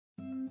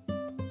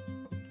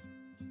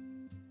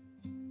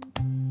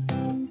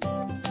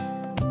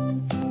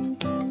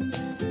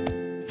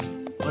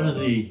One of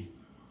the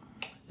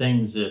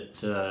things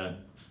that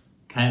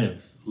kind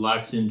of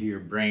locks into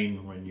your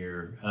brain when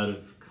you're out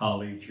of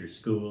college or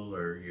school,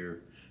 or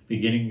you're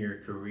beginning your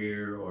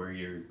career, or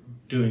you're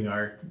doing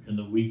art in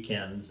the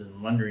weekends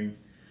and wondering,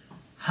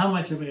 how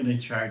much am I going to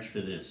charge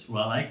for this?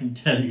 Well, I can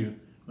tell you,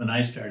 when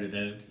I started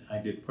out, I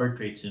did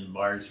portraits in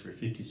bars for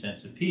 50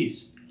 cents a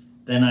piece.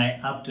 Then I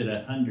upped it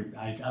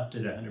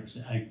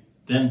 100%. I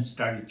then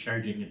started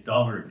charging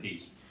 $1 a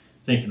piece,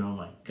 thinking, oh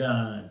my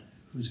God,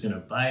 who's going to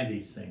buy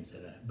these things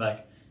at a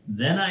buck?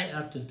 Then I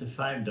upped it to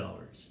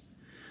 $5.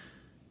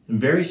 And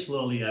very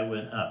slowly I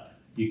went up.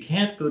 You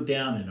can't go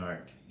down in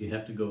art, you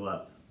have to go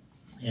up.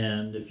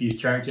 And if you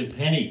charge a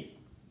penny,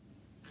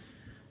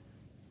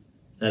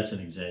 that's an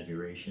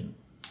exaggeration.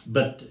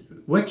 But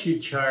what you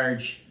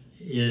charge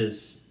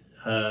is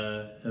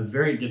a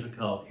very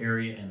difficult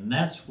area, and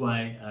that's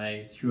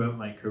why throughout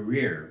my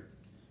career,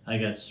 I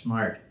got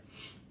smart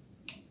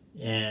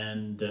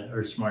and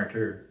or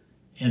smarter,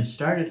 and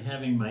started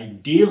having my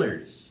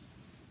dealers,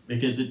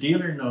 because the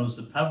dealer knows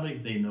the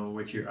public, they know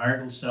what your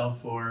art will sell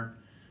for.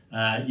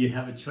 You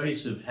have a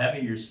choice of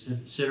having your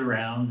sit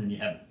around and you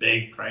have a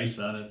big price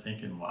on it,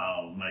 thinking,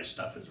 wow, my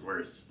stuff is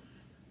worth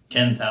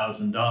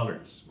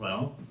 $10,000.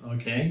 Well,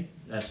 okay,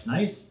 that's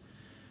nice.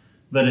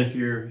 But if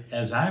you're,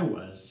 as I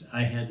was,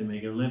 I had to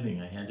make a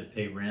living. I had to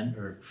pay rent,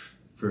 or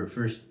for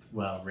first,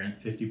 well,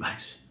 rent, 50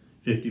 bucks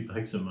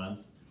a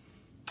month,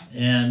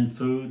 and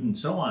food and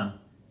so on.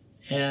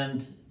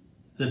 And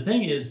the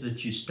thing is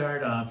that you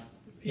start off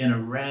in a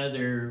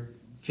rather,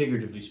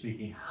 figuratively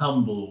speaking,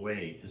 humble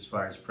way as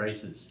far as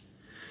prices.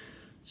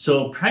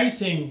 So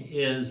pricing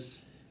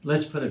is,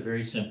 let's put it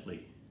very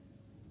simply,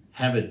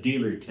 have a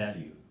dealer tell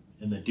you,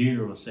 and the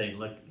dealer will say,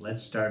 look,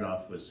 let's start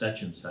off with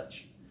such and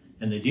such.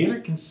 And the dealer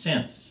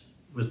consents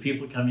with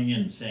people coming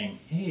in saying,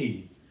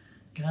 hey,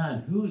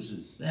 God, whose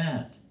is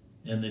that?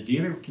 And the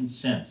dealer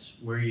consents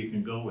where you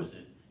can go with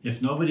it.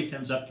 If nobody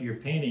comes up to your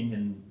painting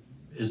and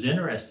is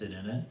interested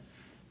in it,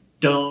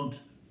 don't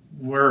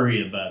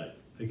worry about it,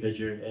 because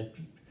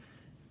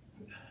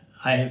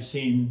I have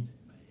seen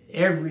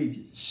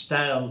every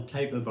style,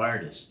 type of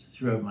artist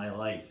throughout my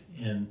life,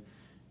 and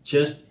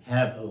just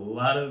have a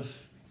lot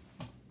of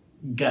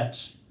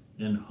guts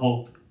and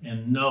hope,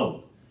 and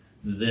know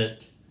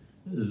that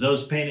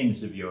those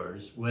paintings of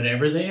yours,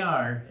 whatever they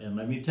are, and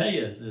let me tell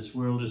you, this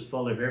world is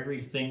full of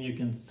everything you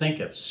can think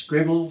of.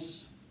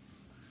 Scribbles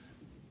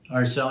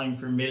are selling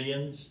for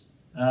millions,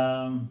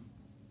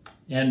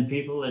 and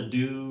people that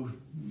do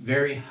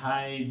very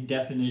high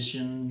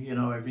definition, you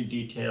know, every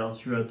detail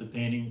throughout the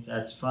painting,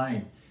 that's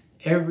fine.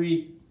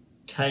 Every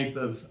type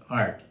of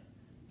art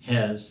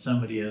has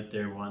somebody out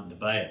there wanting to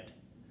buy it.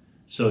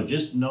 So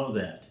just know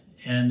that.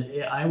 And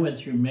I went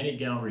through many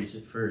galleries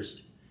at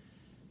first.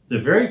 The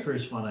very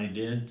first one I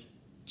did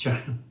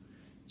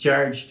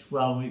charged,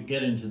 well, we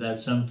get into that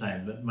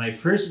sometime, but my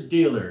first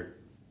dealer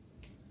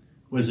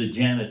was a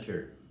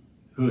janitor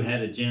who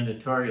had a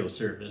janitorial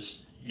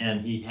service, and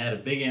he had a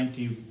big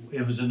empty,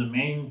 it was in the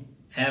main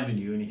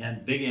avenue, and he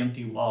had big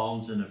empty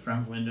walls and a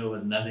front window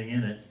with nothing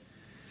in it.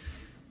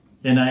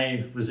 And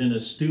I was in a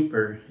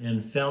stupor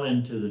and fell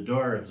into the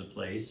door of the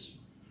place,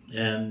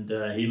 and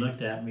he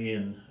looked at me,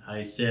 and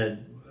I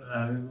said,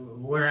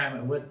 where am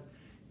I? What?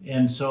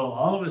 And so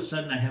all of a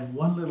sudden I have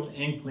one little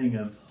inkling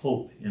of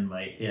hope in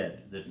my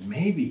head that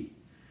maybe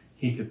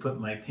he could put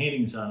my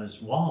paintings on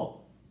his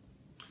wall.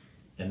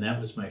 And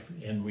that was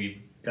and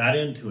we got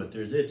into it.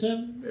 It's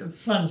a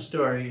fun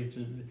story,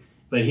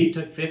 but he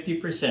took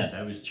 50%.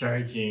 I was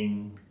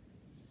charging,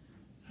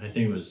 I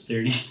think it was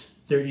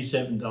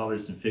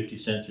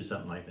 $37.50 or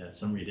something like that,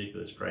 some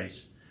ridiculous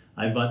price.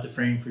 I bought the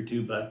frame for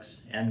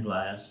 $2 and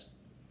glass,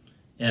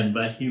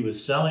 but he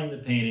was selling the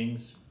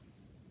paintings.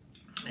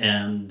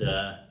 And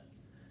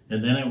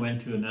then I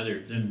went to another,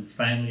 then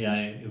finally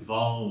I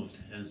evolved,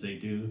 as they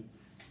do,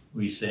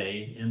 we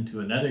say, into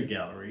another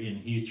gallery, and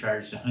he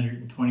charged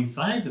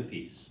 $125 a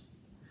piece.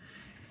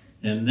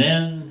 And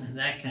then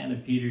that kind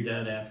of petered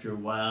out after a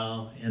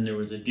while, and there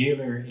was a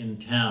dealer in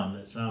town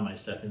that saw my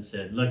stuff and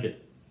said, look,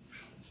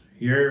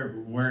 your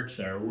works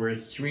are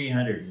worth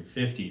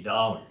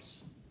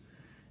 $350.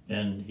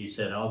 And he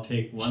said, I'll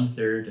take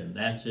 1/3 and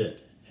that's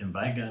it. And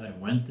by God, I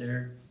went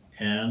there,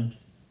 and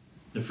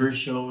the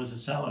first show was a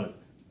sellout.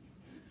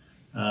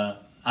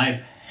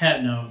 I've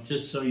had, now,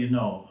 just so you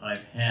know,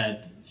 I've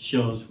had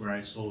shows where I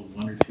sold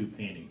 1 or 2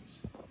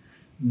 paintings.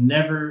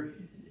 Never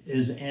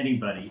is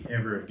anybody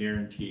ever a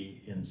guarantee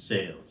in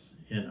sales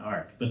in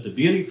art. But the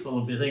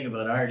beautiful thing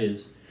about art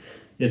is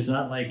it's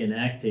not like in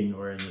acting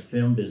or in the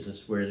film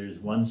business where there's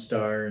 1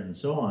 star and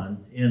so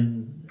on.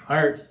 In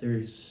art,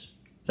 there's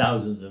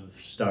thousands of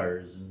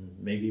stars and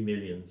maybe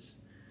millions.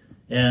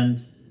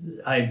 And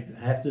I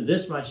have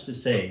this much to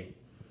say.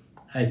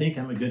 I think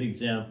I'm a good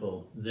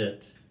example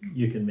that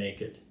you can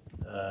make it,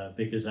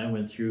 because I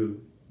went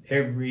through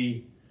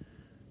every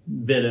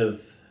bit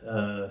of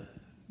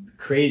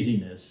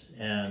craziness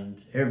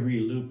and every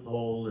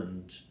loophole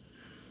and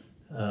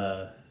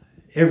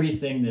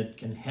everything that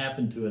can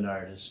happen to an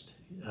artist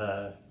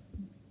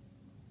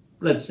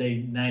let's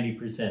say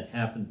 90%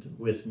 happened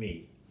with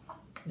me.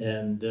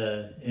 And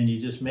you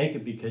just make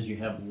it because you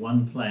have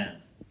one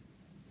plan,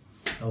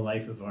 a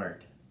life of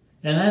art.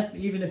 And that,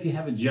 even if you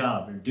have a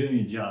job or doing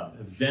a job,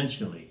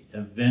 eventually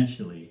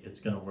it's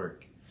going to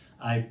work.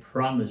 I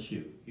promise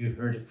you. You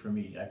heard it from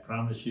me. I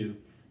promise you.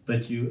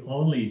 But you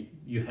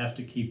have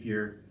to keep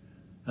your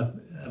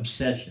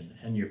obsession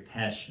and your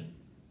passion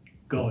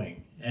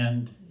going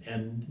and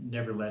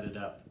never let it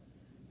up.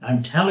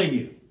 I'm telling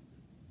you,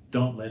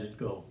 don't let it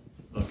go.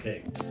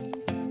 Okay.